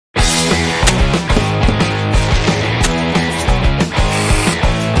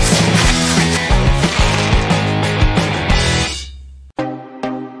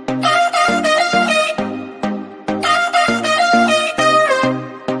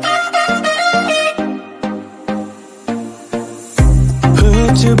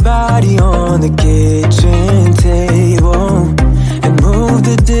Put your body on the kitchen table and move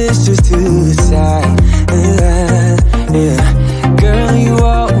the dishes to the side. Yeah. Girl, you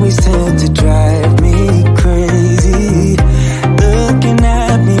always tend to drive me crazy, looking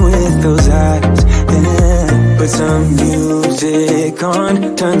at me with those eyes. Yeah. Put some music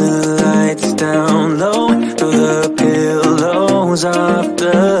on, turn the lights down low, throw the pillows off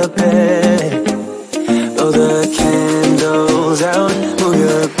the bed, blow the candles out, move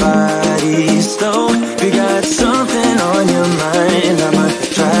your body slow. If you got something on your mind, I'ma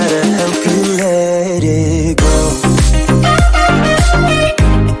try to help you let it go.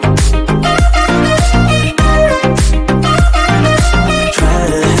 Try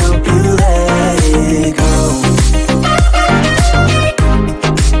to help you let it go.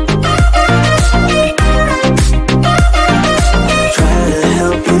 Try to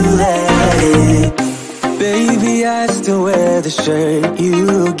help you let it. Baby, I still wear the shirt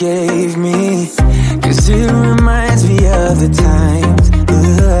you gave me, 'cause it reminds me of the times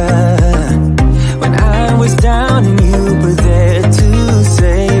when I was down and you were there to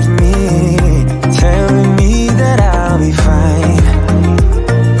save me, telling me that I'll be fine.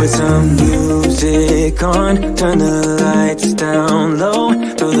 Put some music on, turn the lights down low,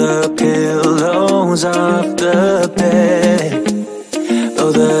 throw the pillows off the bed,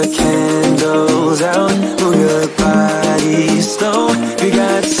 blow the candles out, move your body slow. If you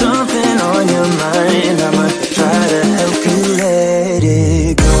got something on your mind, I'ma try to help you let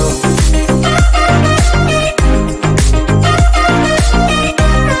it go.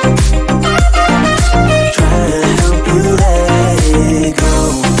 Try to help you let it go.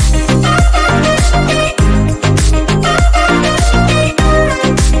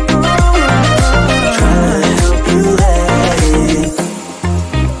 Try to help you let it.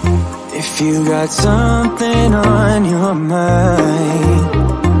 If you got something on your mind,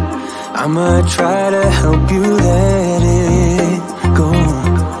 I'ma try to help you let it go.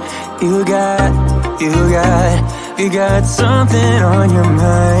 You got something on your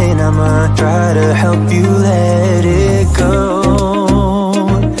mind, I'ma try to help you let it go.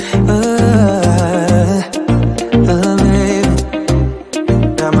 Baby,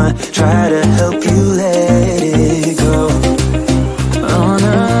 I'ma try to help you let it go. Oh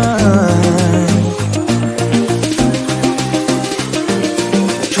no.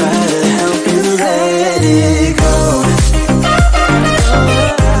 Try to help you let it go.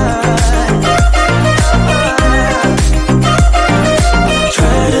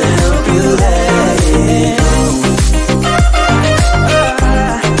 Try to help you let it go.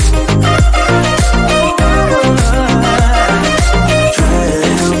 Try to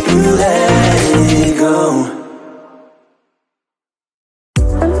help you let it go.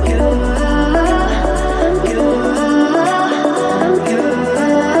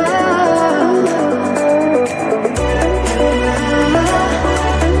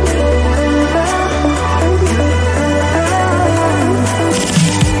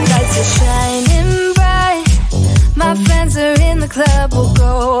 Lights are shining bright. My friends are in the club, we'll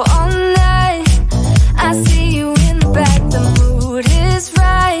go all night. I see you in the back, the mood is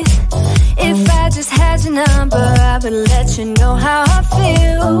right. If I just had your number, I would let you know how I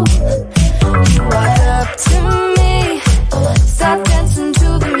feel. You walk up to me, start dancing to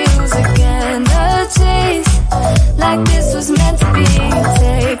the music and the chase, like this was meant to be.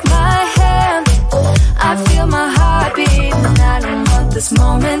 Take my hand, I feel my heart beat, and I don't want this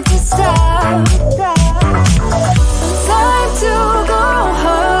moment to stop. Time to go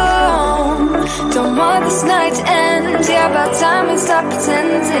home, don't want this night to end. Yeah, about time we stop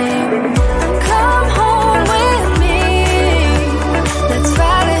pretending. Come home with me, let's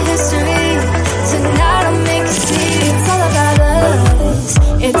write a history. Tonight I'll make you see it's all about us.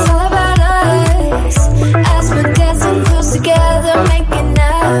 It's all about us. As we're dancing close together, making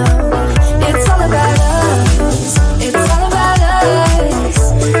out. It's all about us. It's all about us.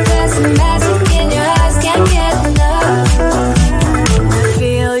 There's some magic in your eyes, can't get enough.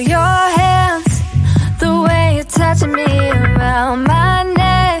 Feel your hands, the way you're touching me around my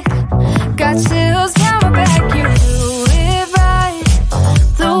neck. Got chills down my back, you do it right.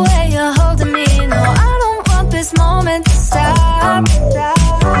 The way you're holding me, no, I don't want this moment to stop.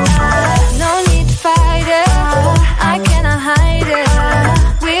 No need to fight it, I cannot hide it.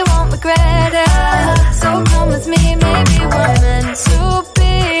 We won't regret it, so come with me, maybe we're meant to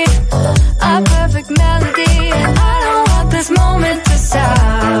be. A perfect melody, and I don't want this moment to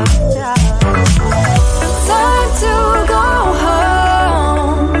stop. Time to go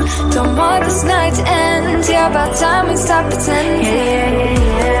home, don't want this night to end. Yeah, about time we stop pretending.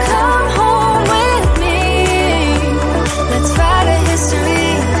 Come home with me, let's write a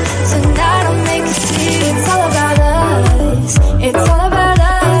history.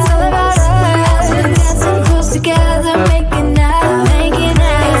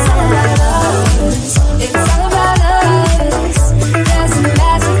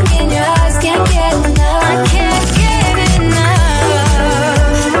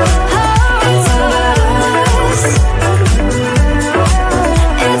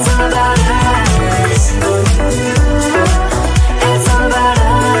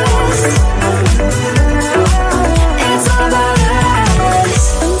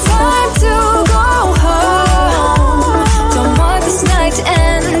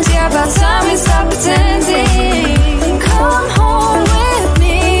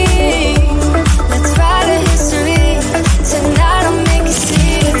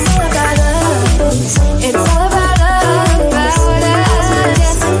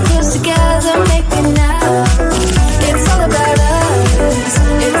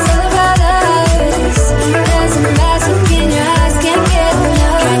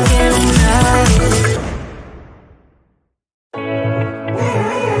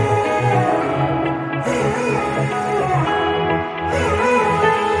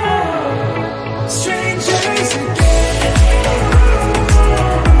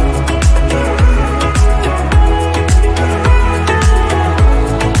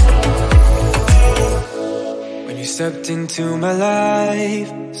 stepped into my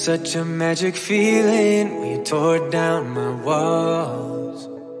life, such a magic feeling when you tore down my walls.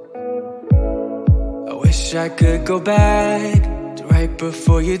 I wish I could go back to right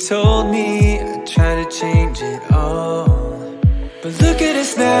before you told me I'd try to change it all. But look at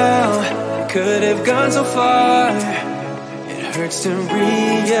us now, we could have gone so far. It hurts to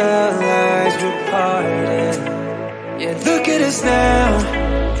realize we're parted. Yeah, look at us now,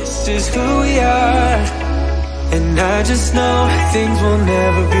 this is who we are. And I just know things will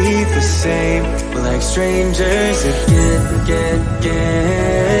never be the same. We're like strangers again.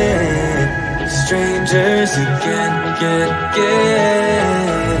 Strangers again.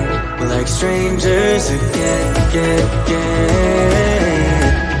 We're like strangers again.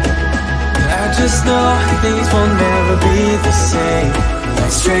 I just know things will never be the same. We're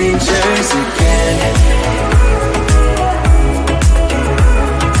like strangers again.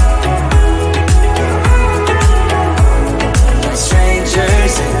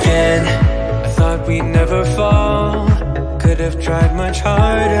 Again, I thought we'd never fall. Could have tried much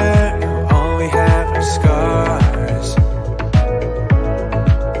harder. Now all we have are scars.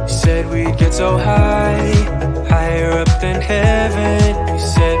 You said we'd get so high, higher up than heaven. You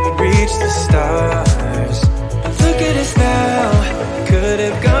said we'd reach the stars. But look at us now, could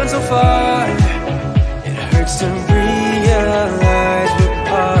have gone so far. It hurts to realize we're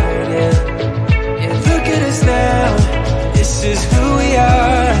parted. Yeah, look at us now, this is who we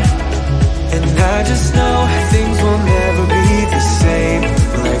are. And I just know things will never be the same.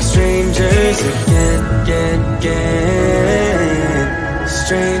 We're like strangers again.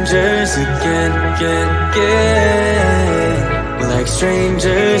 Strangers again. We're like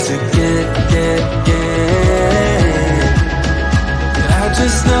strangers again. I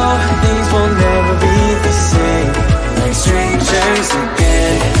just know things will never be the same. We're like strangers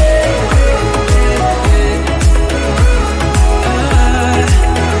again.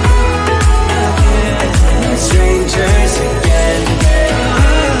 Strangers again.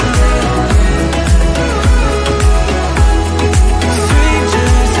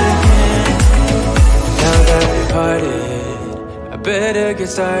 Strangers again. Now that we parted, I better get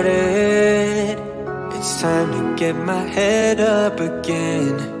started. It's time to get my head up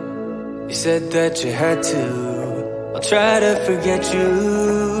again. You said that you had to, I'll try to forget you.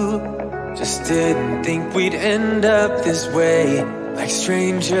 Just didn't think we'd end up this way, like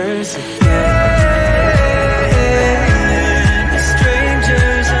strangers again.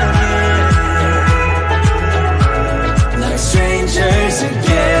 Strangers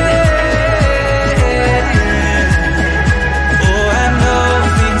again. Oh, I know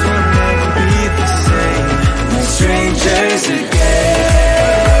things will never be the same. Like strangers again.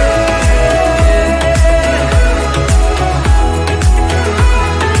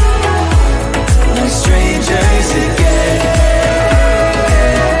 Like strangers again.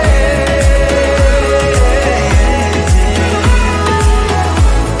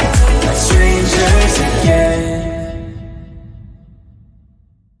 Like strangers again.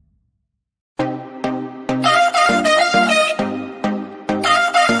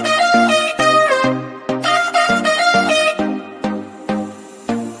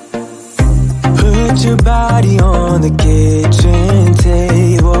 Your body on the kitchen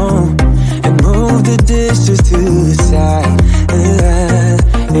table and move the dishes to the side.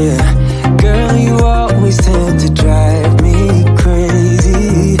 Yeah, girl, you always tend to drive me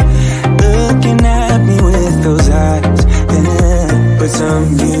crazy, looking at me with those eyes. Yeah. Put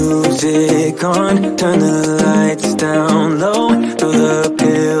some music on, turn the lights down low, throw the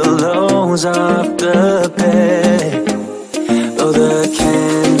pillows off the bed, blow the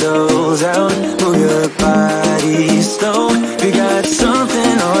candles out, move your body slow. You got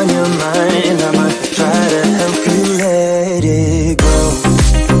something on your mind, I'ma try to help you let it go.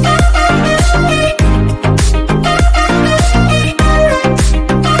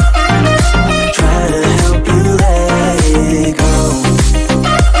 Try to help you let it go.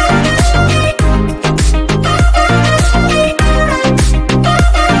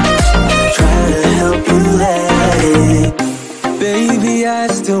 Try to help you let it go. Baby, I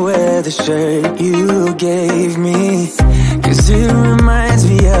still wear the shirt you gave me, 'cause it reminds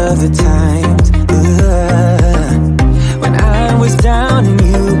me of the times when I was down and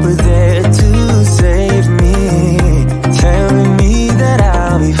you were there to save me, telling me that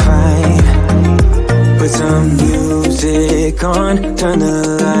I'll be fine. Put some music on, turn the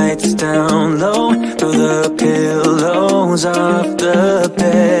lights down low, throw the pillows off the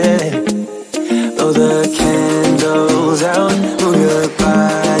bed, blow the candles out, move your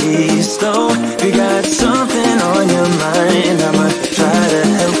body slow. You got something on your mind, I'ma try to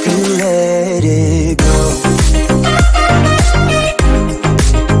help you let it go.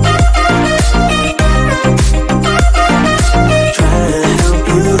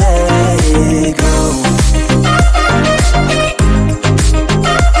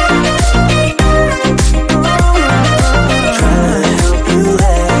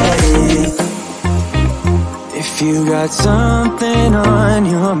 got something on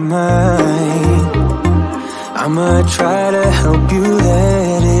your mind. I'ma try to help you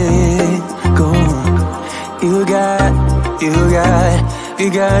let it go. You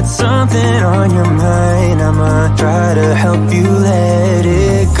got something on your mind. I'ma try to help you let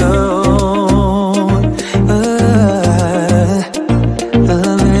it go.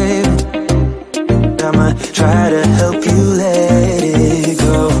 Baby, I'ma try to help you let it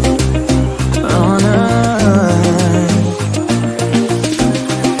go. Oh no.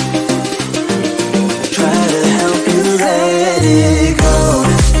 Try to help you let it go.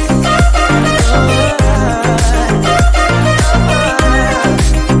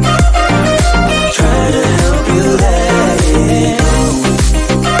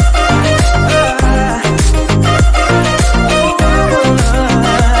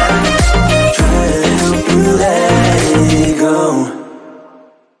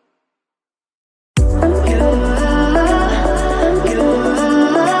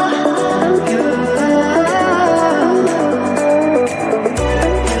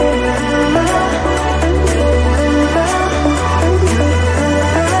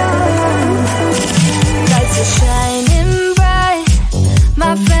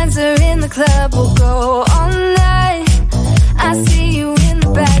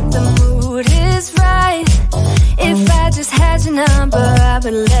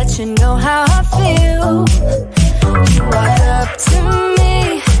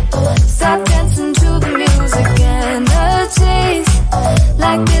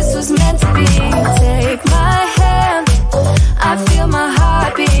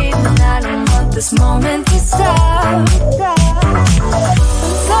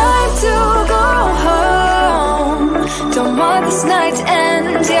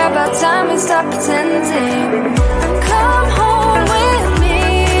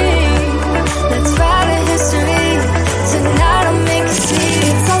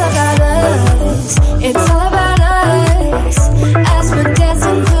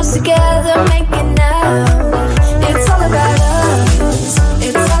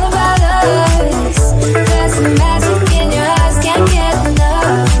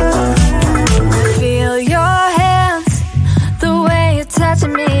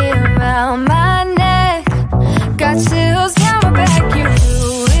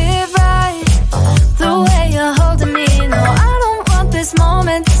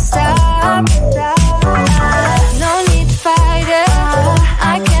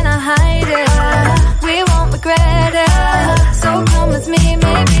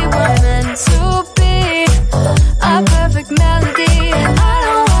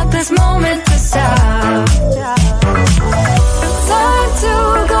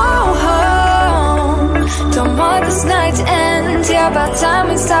 About time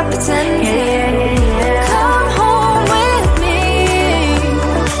we stop pretending.